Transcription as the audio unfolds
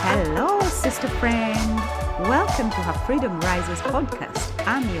sister friend. Welcome to Her Freedom Rises podcast.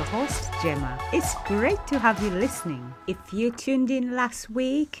 I'm your host, Gemma. It's great to have you listening. If you tuned in last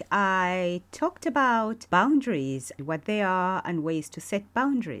week, I talked about boundaries, what they are, and ways to set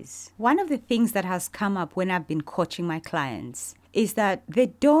boundaries. One of the things that has come up when I've been coaching my clients is that they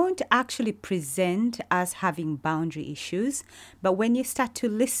don't actually present as having boundary issues, but when you start to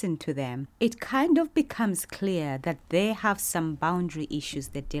listen to them, it kind of becomes clear that they have some boundary issues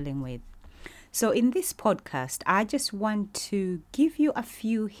they're dealing with. So in this podcast, I just want to give you a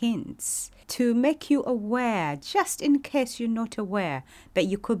few hints to make you aware, just in case you're not aware, that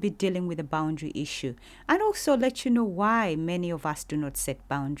you could be dealing with a boundary issue. And also let you know why many of us do not set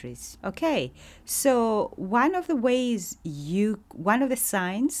boundaries. Okay, so one of the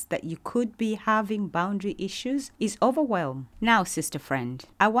signs that you could be having boundary issues is overwhelm. Now, sister friend,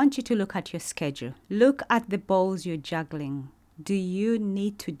 I want you to look at your schedule. Look at the balls you're juggling. Do you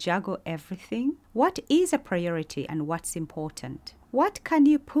need to juggle everything? What is a priority and what's important? What can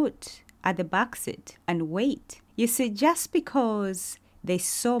you put at the back seat and wait? You see, just because there's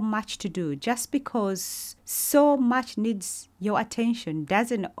so much to do, just because so much needs your attention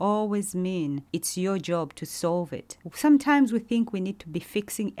doesn't always mean it's your job to solve it. Sometimes we think we need to be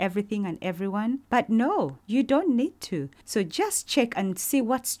fixing everything and everyone, but no, you don't need to. So just check and see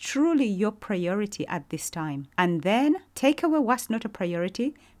what's truly your priority at this time. And then take away what's not a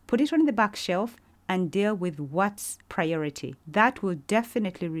priority, put it on the back shelf, and deal with what's priority. That will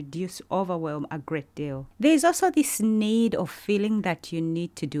definitely reduce overwhelm a great deal. There is also this need of feeling that you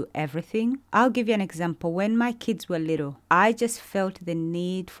need to do everything. I'll give you an example. When my kids were little, I just felt the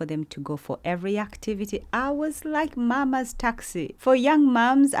need for them to go for every activity. I was like mama's taxi. For young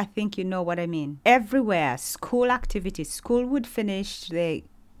moms, I think you know what I mean. Everywhere, school activities, school would finish,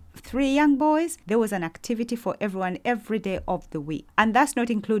 3 young boys, there was an activity for everyone every day of the week. And that's not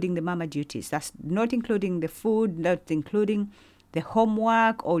including the mama duties. That's not including the food, not including the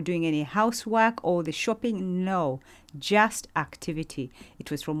homework or doing any housework or the shopping. No, just activity. It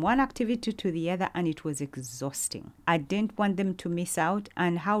was from one activity to the other and it was exhausting. I didn't want them to miss out,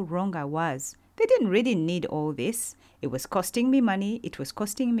 and how wrong I was. They didn't really need all this. It was costing me money, it was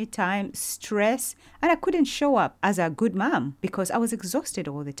costing me time, stress, and I couldn't show up as a good mom because I was exhausted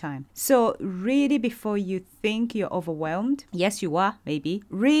all the time. So really, before you think you're overwhelmed, yes, you are, maybe,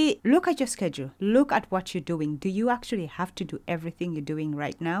 look at your schedule. Look at what you're doing. Do you actually have to do everything you're doing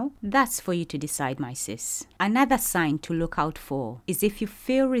right now? That's for you to decide, my sis. Another sign to look out for is if you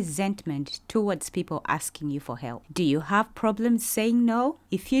feel resentment towards people asking you for help. Do you have problems saying no?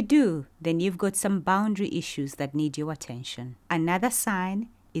 If you do, then you've got some boundary issues that need your attention. Another sign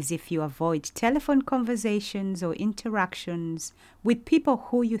is if you avoid telephone conversations or interactions with people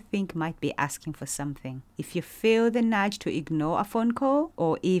who you think might be asking for something. If you feel the nudge to ignore a phone call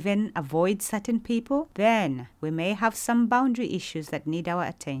or even avoid certain people, then we may have some boundary issues that need our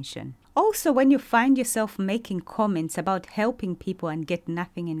attention. Also, when you find yourself making comments about helping people and get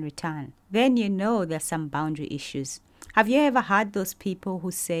nothing in return, then you know there's some boundary issues. Have you ever had those people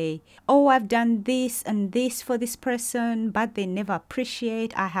who say, oh, I've done this and this for this person, but they never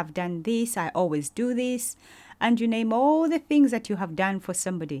appreciate, I have done this, I always do this, and you name all the things that you have done for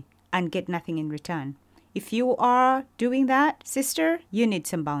somebody and get nothing in return? If you are doing that, sister, you need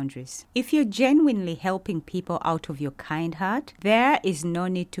some boundaries. If you're genuinely helping people out of your kind heart, there is no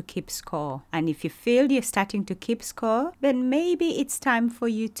need to keep score. And if you feel you're starting to keep score, then maybe it's time for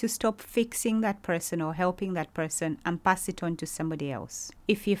you to stop fixing that person or helping that person and pass it on to somebody else.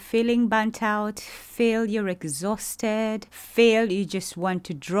 If you're feeling burnt out, feel you're exhausted, feel you just want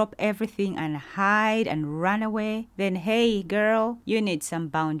to drop everything and hide and run away, then hey, girl, you need some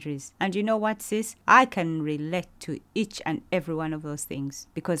boundaries. And you know what, sis? I can relate to each and every one of those things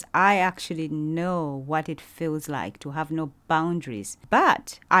because I actually know what it feels like to have no boundaries.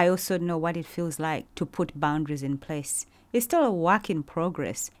 But I also know what it feels like to put boundaries in place. It's still a work in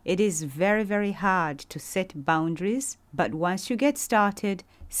progress. It is very, very hard to set boundaries, but once you get started,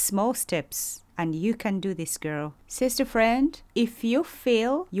 small steps, and you can do this, girl. Sister friend, if you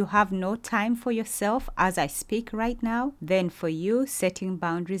feel you have no time for yourself as I speak right now, then for you, setting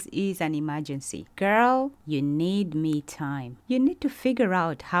boundaries is an emergency. Girl, you need me time. You need to figure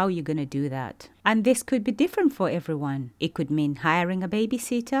out how you're going to do that. And this could be different for everyone. It could mean hiring a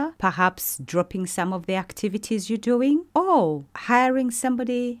babysitter, perhaps dropping some of the activities you're doing, or hiring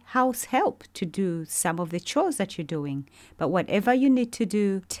somebody house help to do some of the chores that you're doing. But whatever you need to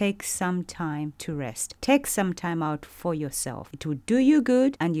do, take some time to rest. Take some time out for yourself. It will do you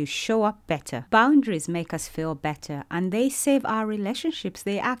good and you show up better. Boundaries make us feel better and they save our relationships.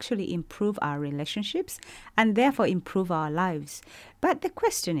 They actually improve our relationships and therefore improve our lives. But the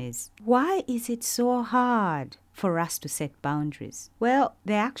question is, why is it so hard for us to set boundaries? Well,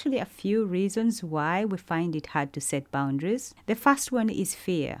 there are actually a few reasons why we find it hard to set boundaries. The first one is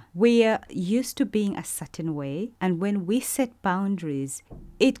fear. We are used to being a certain way, and when we set boundaries,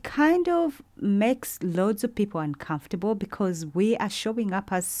 it kind of makes loads of people uncomfortable because we are showing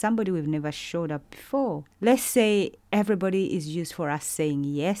up as somebody we've never showed up before. Let's say everybody is used for us saying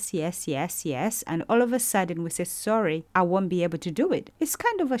yes, yes, yes, yes, and all of a sudden we say, sorry, I won't be able to do it. It's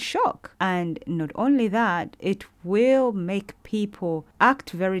kind of a shock. And not only that, it will make people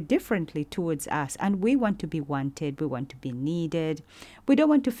act very differently towards us. And we want to be wanted. We want to be needed. We don't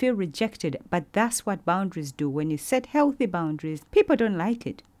want to feel rejected. But that's what boundaries do. When you set healthy boundaries, people don't like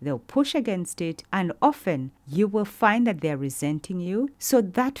it. They'll push against it, and often you will find that they're resenting you. So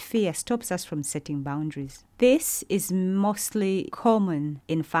that fear stops us from setting boundaries. This is mostly common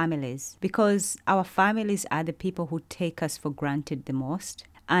in families because our families are the people who take us for granted the most.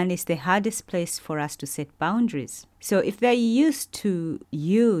 And it's the hardest place for us to set boundaries. So if they're used to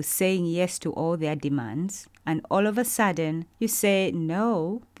you saying yes to all their demands, and all of a sudden you say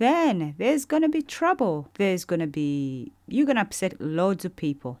no, then there's going to be trouble. You're going to upset loads of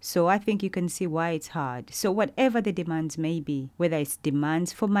people. So I think you can see why it's hard. So whatever the demands may be, whether it's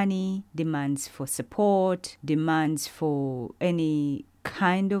demands for money, demands for support, demands for any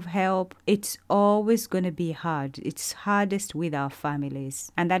kind of help, it's always going to be hard. It's hardest with our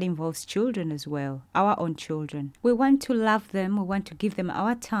families, and that involves children as well, our own children. We want to love them, we want to give them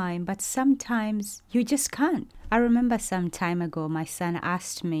our time, but sometimes you just can't. I remember some time ago, my son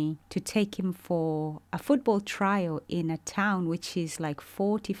asked me to take him for a football trial in a town which is like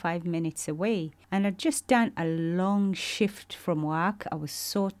 45 minutes away. And I'd just done a long shift from work. I was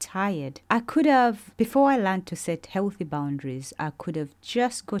so tired. I could have, before I learned to set healthy boundaries, I could have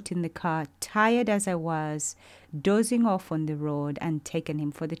just got in the car, tired as I was, dozing off on the road and taken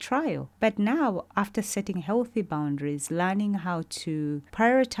him for the trial. But now, after setting healthy boundaries, learning how to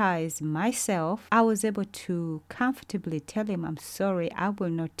prioritize myself, I was able to comfortably tell him, I'm sorry, I will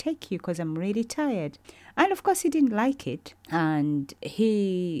not take you because I'm really tired. And of course, he didn't like it. And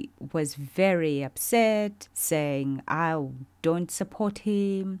he was very upset, saying, I don't support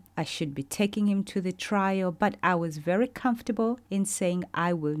him. I should be taking him to the trial. But I was very comfortable in saying,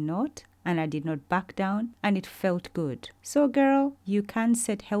 I will not. And I did not back down, and it felt good. So girl, you can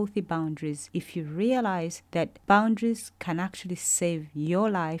set healthy boundaries if you realize that boundaries can actually save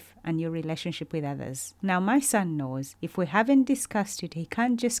your life and your relationship with others. Now my son knows if we haven't discussed it, he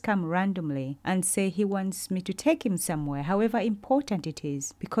can't just come randomly and say he wants me to take him somewhere, however important it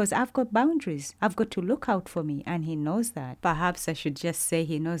is, because I've got boundaries. I've got to look out for me, and he knows that. Perhaps I should just say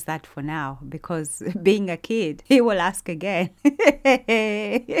he knows that for now, because being a kid, he will ask again.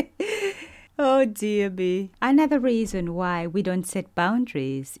 Oh dear me. Another reason why we don't set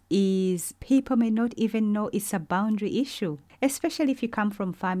boundaries is people may not even know it's a boundary issue, especially if you come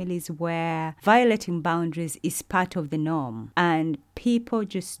from families where violating boundaries is part of the norm and people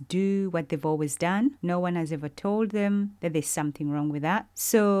just do what they've always done. No one has ever told them that there's something wrong with that.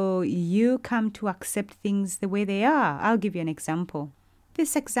 So you come to accept things the way they are. I'll give you an example.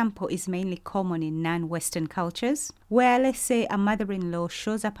 This example is mainly common in non-Western cultures, where let's say a mother-in-law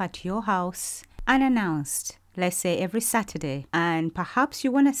shows up at your house unannounced, let's say every Saturday, and perhaps you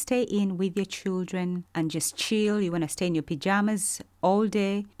want to stay in with your children and just chill. You want to stay in your pajamas all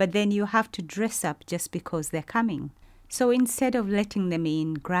day, but then you have to dress up just because they're coming. So instead of letting them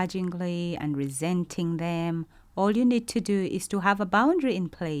in grudgingly and resenting them, all you need to do is to have a boundary in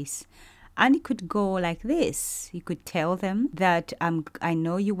place. And it could go like this. You could tell them that I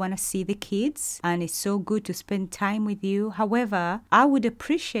know you want to see the kids and it's so good to spend time with you. However, I would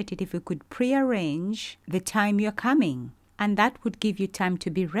appreciate it if you could prearrange the time you're coming. And that would give you time to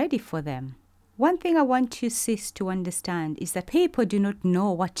be ready for them. One thing I want you, sis, to understand is that people do not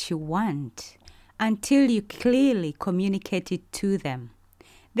know what you want until you clearly communicate it to them.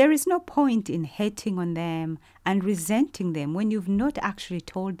 There is no point in hating on them and resenting them when you've not actually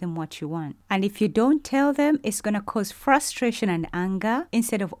told them what you want. And if you don't tell them, it's going to cause frustration and anger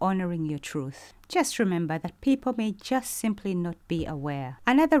instead of honoring your truth. Just remember that people may just simply not be aware.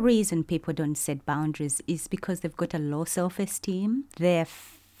 Another reason people don't set boundaries is because they've got a low self-esteem. They're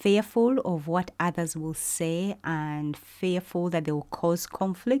fearful of what others will say and fearful that they will cause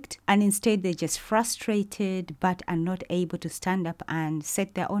conflict, and instead they're just frustrated but are not able to stand up and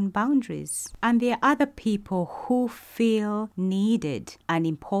set their own boundaries. And there are other people who feel needed and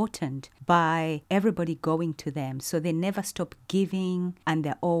important by everybody going to them, so they never stop giving and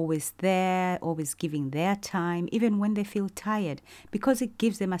they're always there, always giving their time even when they feel tired, because it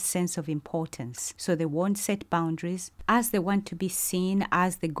gives them a sense of importance. So they won't set boundaries as they want to be seen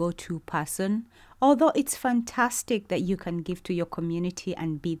as the go-to person. Although it's fantastic that you can give to your community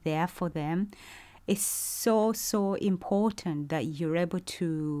and be there for them, it's so important that you're able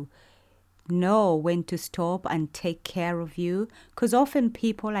to know when to stop and take care of you, because often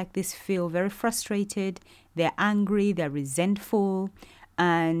people like this feel very frustrated, they're angry, they're resentful,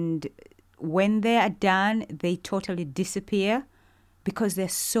 and when they are done, they totally disappear because they're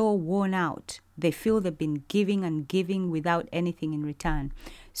so worn out. They feel they've been giving and giving without anything in return.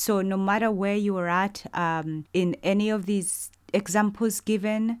 So no matter where you are at in any of these examples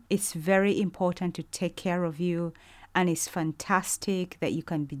given, it's very important to take care of you. And it's fantastic that you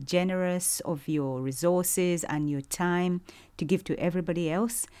can be generous of your resources and your time to give to everybody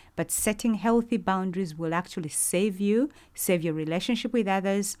else. But setting healthy boundaries will actually save you, save your relationship with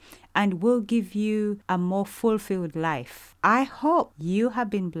others, and will give you a more fulfilled life. I hope you have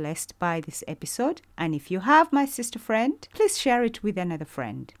been blessed by this episode. And if you have, my sister friend, please share it with another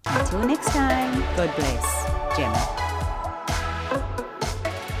friend. Until next time, God bless. Gemma.